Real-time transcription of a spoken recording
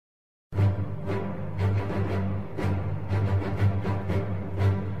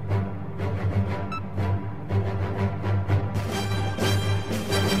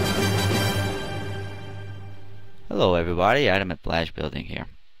Hello everybody, Adam at Flash Building here.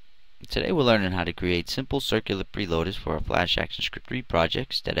 Today we're learning how to create simple circular preloaders for a Flash ActionScript 3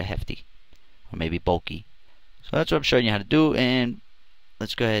 project instead of hefty, or maybe bulky. So that's what I'm showing you how to do, and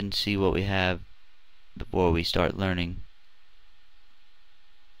let's go ahead and see what we have before we start learning.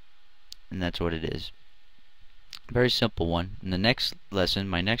 And that's what it is. Very simple one. In the next lesson,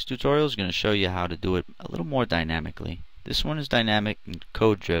 my next tutorial is going to show you how to do it a little more dynamically. This one is dynamic and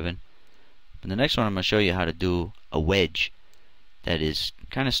code driven. In the next one I'm going to show you how to do a wedge that is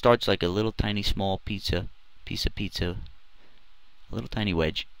kind of starts like a little tiny small piece of pizza, a little tiny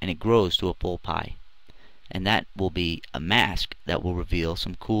wedge, and it grows to a full pie. And that will be a mask that will reveal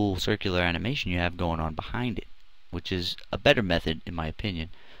some cool circular animation you have going on behind it, which is a better method in my opinion.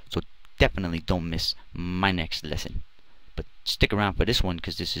 So definitely don't miss my next lesson. But stick around for this one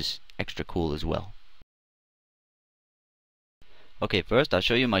because this is extra cool as well. Okay, first I'll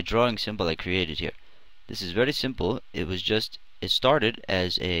show you my drawing symbol I created here. This is very simple. It started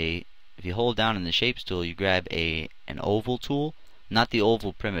as if you hold down in the shapes tool, you grab an oval tool, not the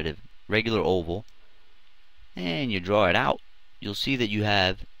oval primitive, regular oval, and you draw it out. You'll see that you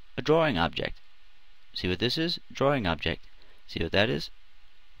have a drawing object. See what this is? Drawing object. See what that is?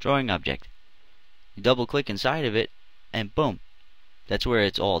 Drawing object. You double click inside of it and boom. That's where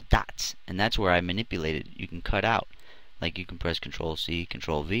it's all dots, and that's where I manipulate it. You can cut out. Like you can press Control C,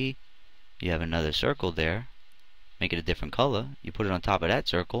 Control V. You have another circle there. Make it a different color. You put it on top of that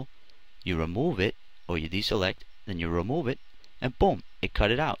circle. You remove it, or you deselect. Then you remove it, and boom, it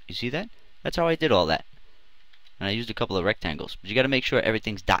cut it out. You see that? That's how I did all that. And I used a couple of rectangles. But you got to make sure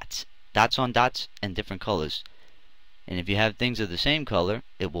everything's dots. Dots on dots and different colors. And if you have things of the same color,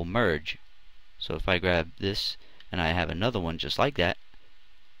 it will merge. So if I grab this and I have another one just like that,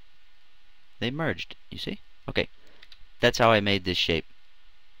 they merged. You see? Okay. That's how I made this shape.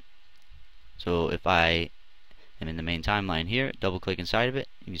 So if I am in the main timeline here, double click inside of it,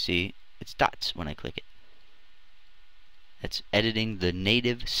 you can see it's dots when I click it. That's editing the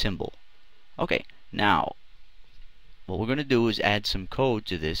native symbol. Okay, now what we're going to do is add some code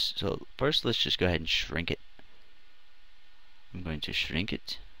to this. So first let's just go ahead and shrink it. I'm going to shrink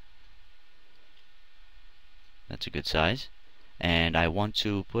it. That's a good size. And I want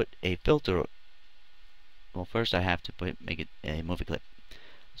to put a filter. Well, first I have to make it a movie clip.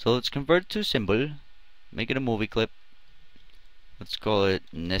 So let's convert to symbol, make it a movie clip. Let's call it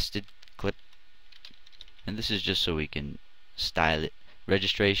nested clip. And this is just so we can style it.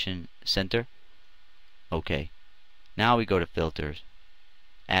 Registration center. Okay. Now we go to filters.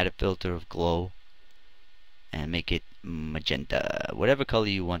 Add a filter of glow and make it magenta. Whatever color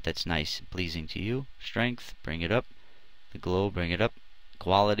you want that's nice and pleasing to you. Strength, bring it up. The glow, bring it up.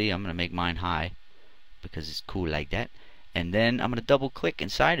 Quality, I'm going to make mine high, because it's cool like that. And then I'm going to double click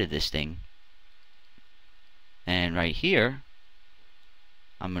inside of this thing, and right here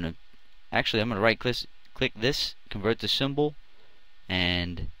I'm going to right click this, convert to symbol,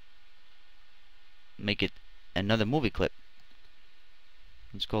 and make it another movie clip.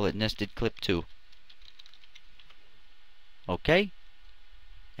 Let's call it nested clip 2. Okay,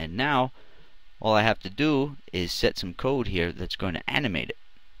 and now all I have to do is set some code here that's going to animate it.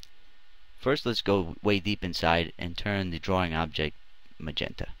 First, let's go way deep inside and turn the drawing object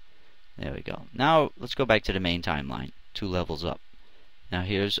magenta. There we go. Now, let's go back to the main timeline, 2 levels up. Now,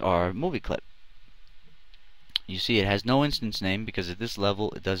 here's our movie clip. You see it has no instance name because at this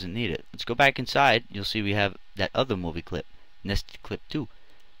level it doesn't need it. Let's go back inside. You'll see we have that other movie clip, nested clip 2.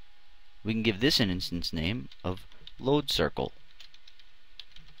 We can give this an instance name of load circle.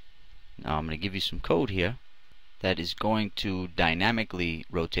 Now, I'm going to give you some code here that is going to dynamically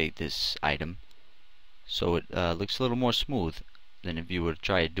rotate this item so it looks a little more smooth than if you were to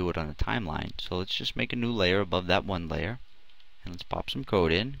try to do it on a timeline. So let's just make a new layer above that one layer, and let's pop some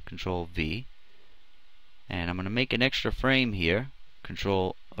code in. Control V, and I'm going to make an extra frame here.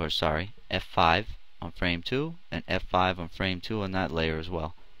 F5 on frame 2 and F5 on frame 2 on that layer as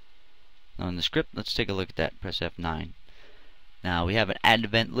well. Now in the script, let's take a look at that. Press F9. Now we have an add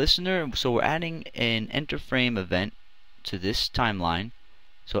event listener, so we're adding an enter frame event to this timeline.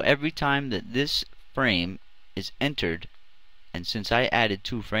 So every time that this frame is entered, and since I added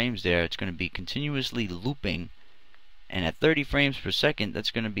 2 frames there, it's going to be continuously looping, and at 30 frames per second,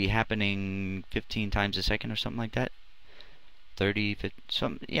 that's going to be happening 15 times a second or something like that. 30, 50,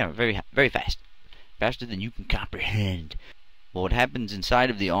 something, yeah, very fast, faster than you can comprehend. Well, what happens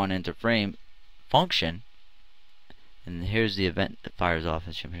inside of the onEnter frame function? And here's the event that fires off.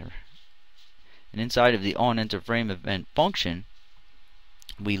 And inside of the onEnter frame event function,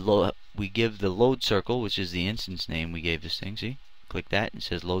 we give the load circle, which is the instance name we gave this thing. See? Click that, and it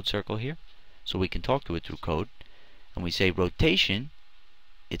says load circle here. So we can talk to it through code. and we say rotation,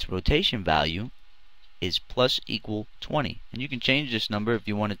 its rotation value is plus equal 20. And you can change this number if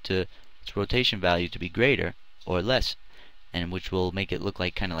you want its rotation value to be greater or less, and which will make it look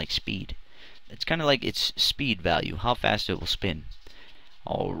like kind of like speed. It's kind of like its speed value, how fast it will spin.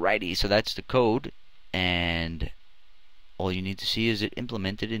 Alrighty, so that's the code, and all you need to see is it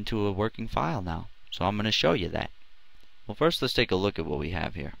implemented into a working file now. So I'm going to show you that. Well, first let's take a look at what we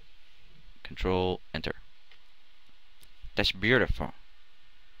have here. Control Enter. That's beautiful.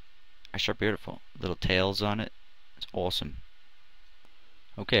 That's so beautiful. Little tails on it. It's awesome.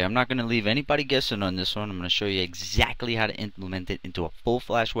 Okay, I'm not going to leave anybody guessing on this one. I'm going to show you exactly how to implement it into a full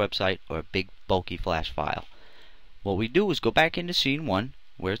Flash website or a big bulky Flash file. What we do is go back into scene 1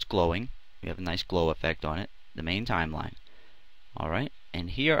 where it's glowing. We have a nice glow effect on it. The main timeline. Alright, and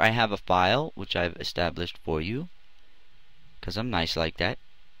here I have a file which I've established for you because I'm nice like that.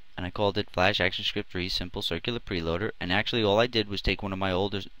 And I called it Flash ActionScript 3 Simple Circular Preloader. And actually all I did was take one of my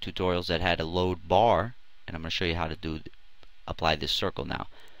older tutorials that had a load bar, and I'm going to show you how to apply this circle now.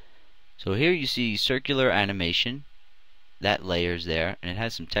 So here you see circular animation. That layer's there, and it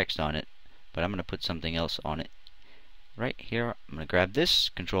has some text on it, but I'm going to put something else on it. Right here, I'm going to grab this,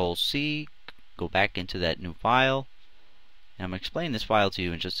 Control C, go back into that new file, and I'm going to explain this file to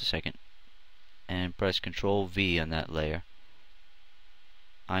you in just a second, and press Control V on that layer.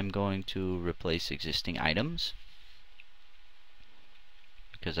 I'm going to replace existing items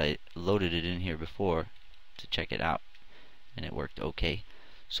because I loaded it in here before to check it out and it worked okay.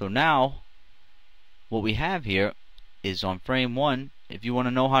 So now what we have here is on frame 1. If you want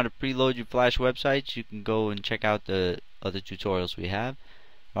to know how to preload your Flash websites, you can go and check out the other tutorials we have.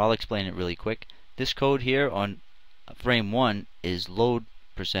 I'll explain it really quick. This code here on frame 1 is load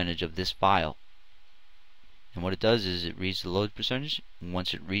percentage of this file. And what it does is it reads the load percentage, and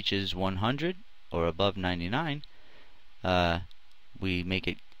once it reaches 100 or above 99, we make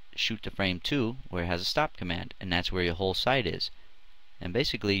it shoot to frame 2 where it has a stop command, and that's where your whole site is. And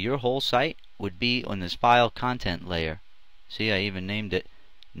basically your whole site would be on this file content layer. See, I even named it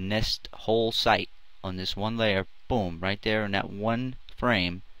Nest Whole Site. On this one layer, boom, right there in that one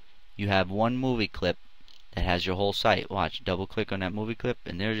frame, you have one movie clip that has your whole site. Watch, double click on that movie clip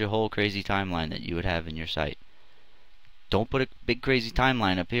and there's your whole crazy timeline that you would have in your site. Don't put a big crazy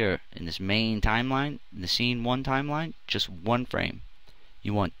timeline up here in this main timeline, in the scene 1 timeline, just one frame.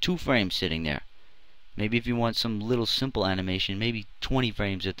 You want 2 frames sitting there. Maybe if you want some little simple animation, maybe 20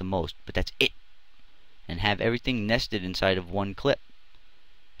 frames at the most, but that's it. And have everything nested inside of one clip.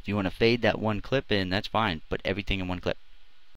 If you want to fade that one clip in, that's fine, but everything in one clip.